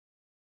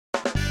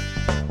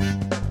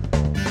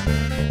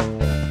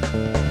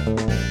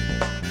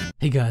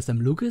Hey guys, I'm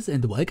Lucas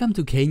and welcome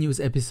to K-News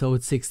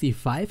episode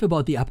 65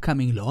 about the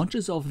upcoming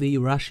launches of the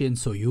Russian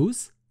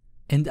Soyuz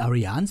and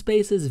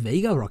Arianespace's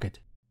Vega rocket.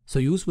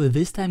 Soyuz will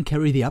this time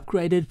carry the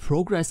upgraded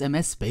Progress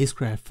MS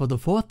spacecraft for the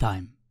fourth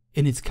time.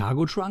 In its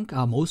cargo trunk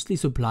are mostly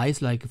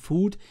supplies like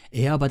food,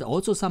 air, but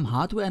also some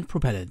hardware and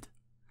propellant.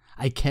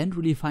 I can't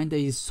really find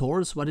a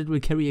source what it will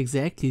carry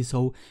exactly,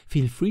 so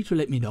feel free to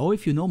let me know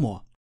if you know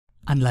more.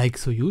 Unlike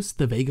Soyuz,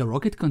 the Vega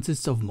rocket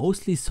consists of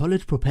mostly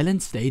solid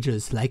propellant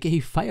stages like a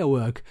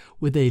firework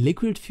with a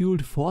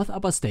liquid-fueled fourth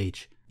upper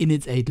stage. In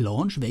its 8th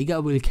launch, Vega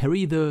will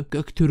carry the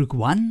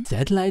Göktürk-1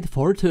 satellite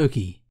for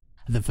Turkey.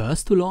 The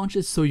first to launch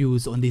is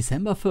Soyuz on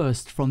December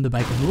 1st from the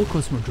Baikonur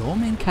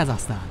Cosmodrome in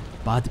Kazakhstan.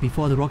 But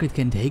before the rocket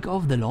can take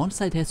off, the launch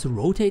site has to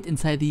rotate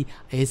inside the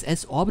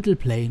ISS orbital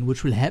plane,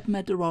 which will happen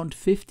at around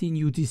 15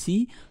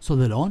 UTC, so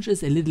the launch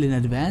is a little in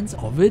advance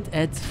of it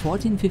at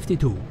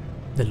 1452.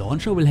 The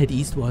launcher will head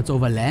eastwards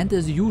over land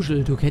as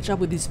usual to catch up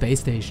with the space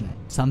station.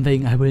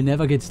 Something I will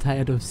never get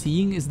tired of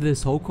seeing is the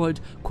so-called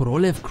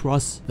Korolev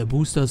cross, the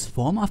booster's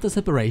form after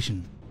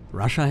separation.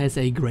 Russia has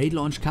a great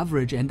launch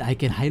coverage and I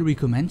can highly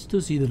recommend to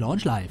see the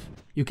launch live.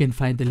 You can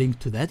find the link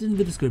to that in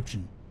the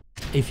description.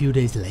 A few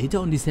days later,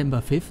 on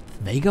December 5th,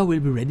 Vega will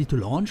be ready to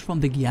launch from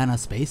the Guiana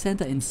Space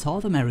Center in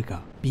South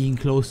America. Being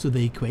close to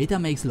the equator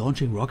makes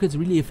launching rockets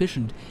really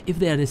efficient if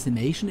their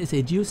destination is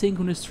a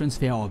geosynchronous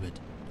transfer orbit.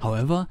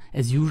 However,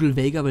 as usual,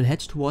 Vega will head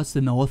towards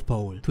the North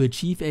Pole to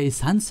achieve a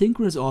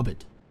sun-synchronous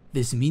orbit.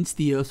 This means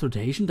the Earth's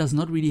rotation does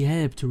not really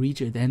help to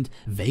reach it and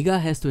Vega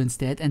has to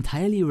instead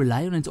entirely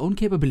rely on its own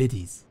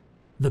capabilities.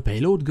 The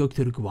payload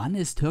Göktürk-1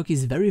 is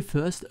Turkey's very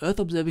first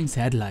Earth-observing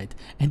satellite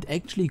and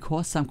actually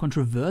caused some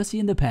controversy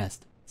in the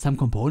past. Some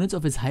components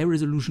of its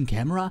high-resolution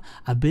camera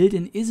are built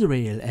in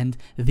Israel and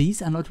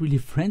these are not really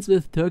friends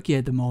with Turkey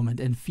at the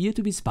moment and fear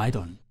to be spied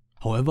on.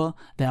 However,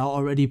 there are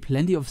already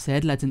plenty of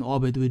satellites in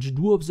orbit which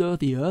do observe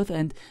the Earth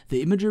and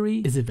the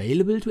imagery is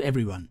available to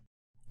everyone.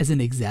 As an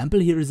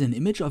example, here is an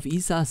image of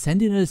ESA's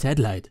Sentinel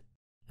satellite.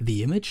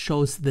 The image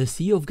shows the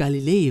Sea of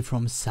Galilee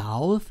from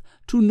south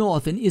to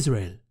north in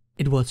Israel.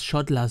 It was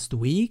shot last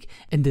week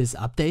and is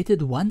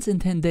updated once in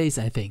 10 days,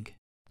 I think.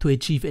 To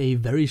achieve a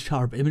very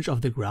sharp image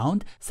of the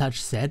ground,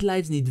 such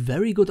satellites need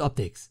very good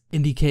optics.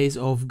 In the case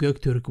of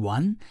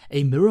Göktürk-1,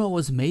 a mirror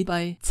was made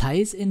by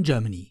Zeiss in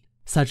Germany.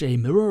 Such a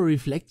mirror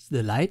reflects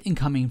the light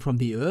incoming from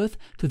the Earth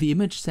to the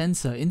image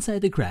sensor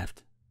inside the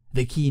craft.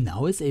 The key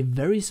now is a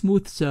very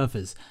smooth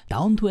surface,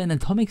 down to an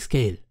atomic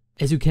scale.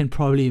 As you can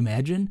probably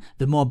imagine,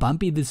 the more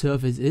bumpy the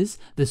surface is,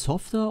 the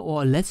softer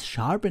or less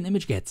sharp an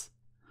image gets.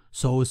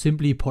 So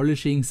simply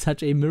polishing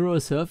such a mirror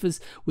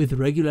surface with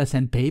regular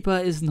sandpaper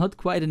is not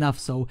quite enough,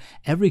 so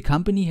every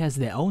company has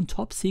their own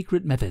top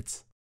secret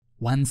methods.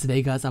 Once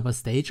Vega's upper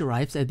stage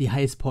arrives at the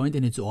highest point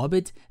in its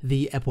orbit,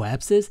 the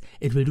apoapsis,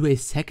 it will do a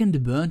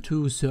second burn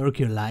to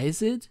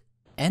circularize it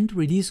and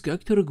release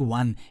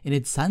Göktürk-1 in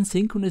its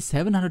sun-synchronous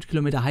 700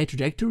 km high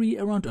trajectory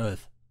around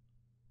Earth.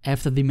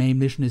 After the main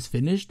mission is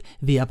finished,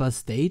 the upper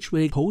stage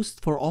will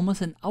coast for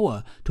almost an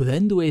hour to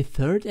then do a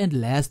third and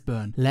last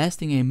burn,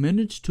 lasting a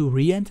minute to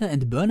re-enter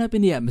and burn up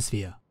in the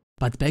atmosphere.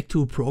 But back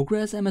to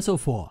Progress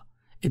MS-04.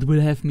 It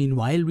will have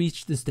meanwhile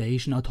reached the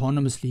station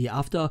autonomously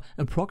after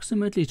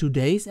approximately 2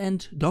 days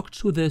and docked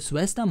to the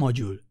Swesta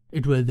module.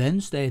 It will then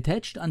stay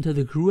attached until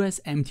the crew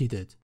has emptied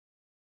it.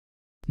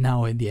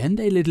 Now in the end,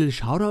 a little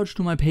shout out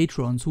to my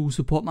patrons who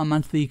support my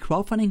monthly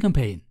crowdfunding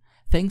campaign.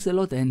 Thanks a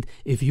lot, and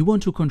if you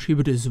want to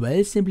contribute as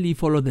well, simply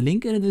follow the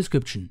link in the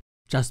description.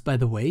 Just by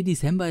the way,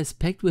 December is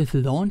packed with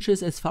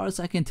launches as far as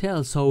I can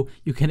tell, so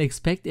you can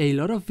expect a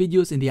lot of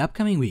videos in the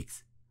upcoming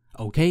weeks.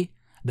 Okay?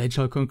 That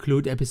shall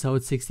conclude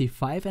episode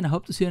 65 and I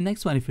hope to see you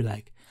next one if you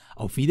like.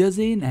 Auf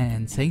Wiedersehen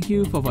and thank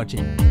you for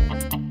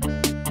watching.